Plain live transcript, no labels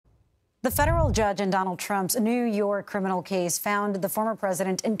The federal judge in Donald Trump's New York criminal case found the former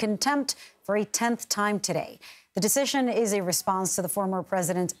president in contempt for a 10th time today. The decision is a response to the former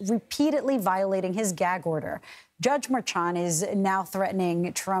president repeatedly violating his gag order. Judge Merchan is now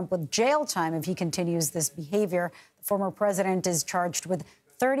threatening Trump with jail time if he continues this behavior. The former president is charged with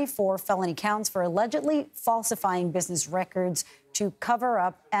 34 felony counts for allegedly falsifying business records to cover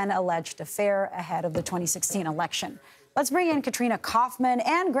up an alleged affair ahead of the 2016 election. Let's bring in Katrina Kaufman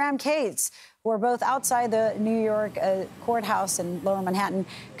and Graham Cates, who are both outside the New York courthouse in Lower Manhattan.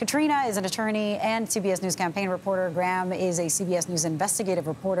 Katrina is an attorney and CBS News campaign reporter. Graham is a CBS News investigative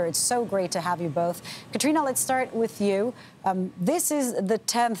reporter. It's so great to have you both. Katrina, let's start with you. This is the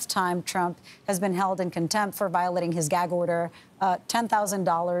 10th time Trump has been held in contempt for violating his gag order.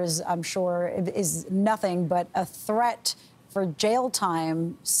 $10,000, I'm sure, is nothing, but a threat for jail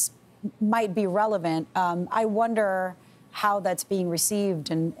time might be relevant. I wonder how that's being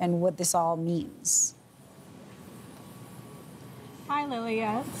received and what this all means. Hi,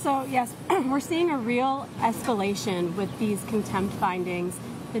 Lilia. So, yes, we're seeing a real escalation with these contempt findings.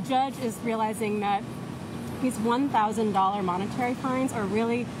 The judge is realizing that these $1,000 monetary fines are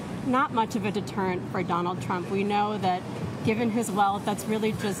really not much of a deterrent for Donald Trump. We know that given his wealth, that's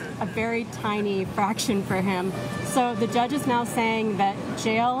really just a very tiny fraction for him. So the judge is now saying that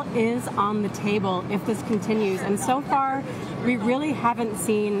jail is on the table if this continues. And so far, we really haven't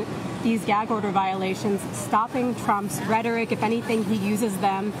seen these gag order violations stopping Trump's rhetoric. If anything, he uses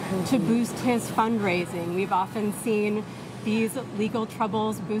them to boost his fundraising. We've often seen these legal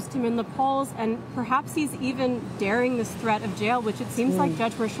troubles boost him in the polls, and perhaps he's even daring this threat of jail, which it seems like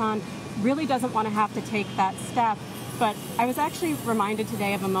Judge Merchan really doesn't want to have to take that step. But I was actually reminded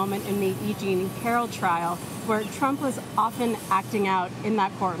today of a moment in the E. Jean Carroll trial where Trump was often acting out in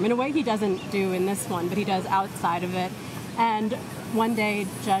that courtroom in a way he doesn't do in this one, but he does outside of it. And one day,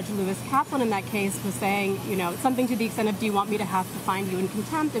 Judge Lewis Kaplan in that case was saying, you know, something to the extent of, do you want me to have to find you in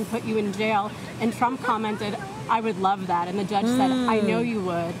contempt and put you in jail? And Trump commented, I would love that. And the judge said, I know you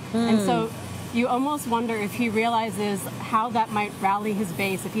would. And so you almost wonder if he realizes how that might rally his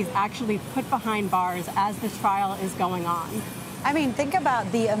base, if he's actually put behind bars as the trial is going on. I mean, think about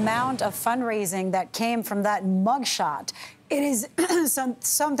the amount of fundraising that came from that mugshot. It is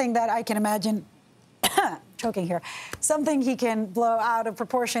something that I can imagine, choking here, something he can blow out of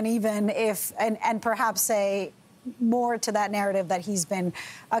proportion even if, and perhaps say more to that narrative that he's been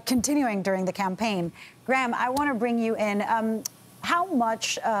continuing during the campaign. Graham, I want to bring you in. How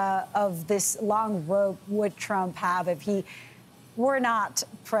much of this long rope would Trump have if he were not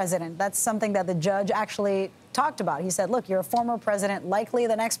president? That's something that the judge actually talked about. He said, look, you're a former president, likely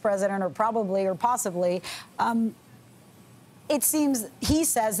the next president, or probably or possibly. It seems he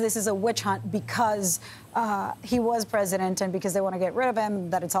says this is a witch hunt because he was president and because they want to get rid of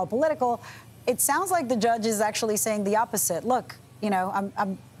him, that it's all political. It sounds like the judge is actually saying the opposite. Look, you know,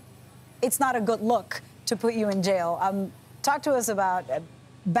 it's not a good look to put you in jail. Talk to us about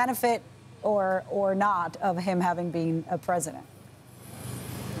benefit or not of him having been a president.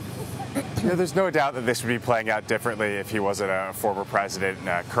 There's no doubt that this would be playing out differently if he wasn't a former president and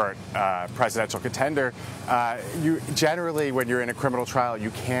a current presidential contender. Generally, when you're in a criminal trial, you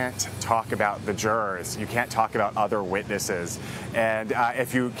can't talk about the jurors. You can't talk about other witnesses. And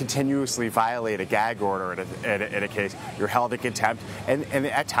if you continuously violate a gag order in a case, you're held in contempt and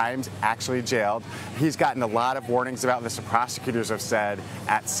at times actually jailed. He's gotten a lot of warnings about this. The prosecutors have said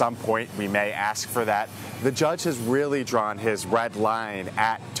at some point we may ask for that. The judge has really drawn his red line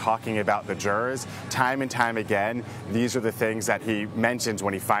at talking about the jurors. Time and time again, these are the things that he mentions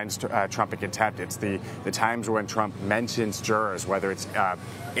when he finds Trump in contempt. It's the times when Trump mentions jurors, whether it's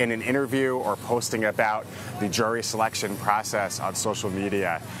in an interview or posting about the jury selection process on social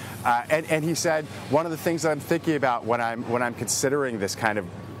media. And he said, one of the things that I'm thinking about when I'm considering this kind of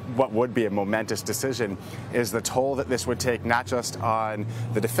what would be a momentous decision is the toll that this would take not just on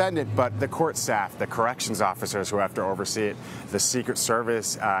the defendant, but the court staff, the corrections officers who have to oversee it, the Secret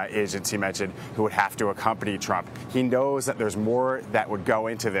Service agents he mentioned who would have to accompany Trump. He knows that there's more that would go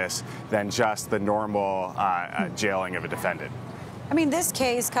into this than just the normal jailing of a defendant. I mean, this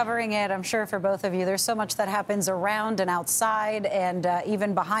case, covering it, I'm sure for both of you, there's so much that happens around and outside and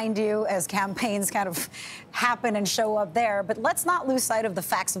even behind you as campaigns kind of happen and show up there. But let's not lose sight of the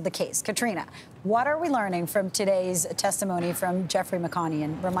facts of the case. Katrina, what are we learning from today's testimony from Jeffrey McConney?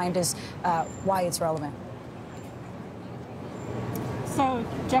 And remind us why it's relevant. So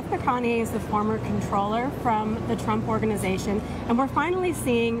Jeff McConney is the former controller from the Trump Organization, and we're finally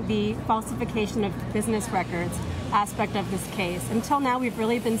seeing the falsification of business records aspect of this case. Until now, we've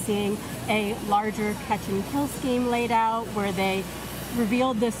really been seeing a larger catch-and-kill scheme laid out where they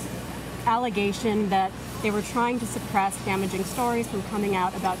revealed this allegation that they were trying to suppress damaging stories from coming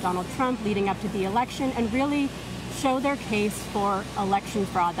out about Donald Trump leading up to the election and really show their case for election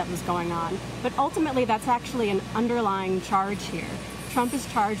fraud that was going on. But ultimately, that's actually an underlying charge here. Trump is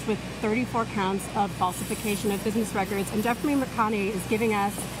charged with 34 counts of falsification of business records, and Jeffrey McConney is giving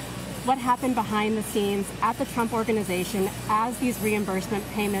us what happened behind the scenes at the Trump Organization as these reimbursement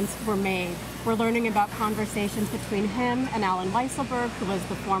payments were made. We're learning about conversations between him and Alan Weisselberg, who was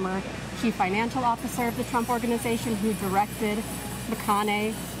the former chief financial officer of the Trump Organization, who directed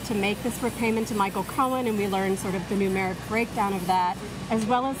McConney to make this repayment to Michael Cohen, and we learned sort of the numeric breakdown of that, as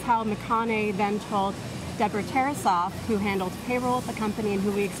well as how McConney then told Deborah Tarasoff, who handled payroll at the company and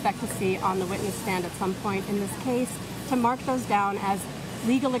who we expect to see on the witness stand at some point in this case, to mark those down as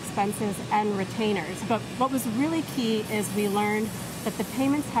legal expenses and retainers. But what was really key is we learned that the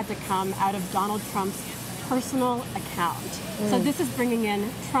payments had to come out of Donald Trump's personal account. So this is bringing in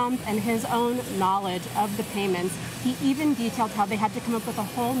Trump and his own knowledge of the payments. He even detailed how they had to come up with a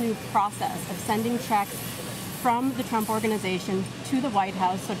whole new process of sending checks from the Trump Organization to the White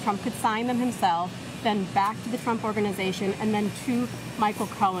House so Trump could sign them himself, then back to the Trump Organization, and then to Michael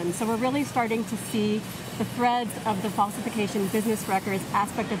Cohen. So we're really starting to see the threads of the falsification business records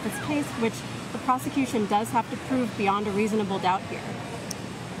aspect of this case, which the prosecution does have to prove beyond a reasonable doubt here.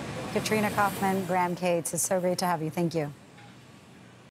 Katrina Kaufman, Graham Cates, it's so great to have you. Thank you.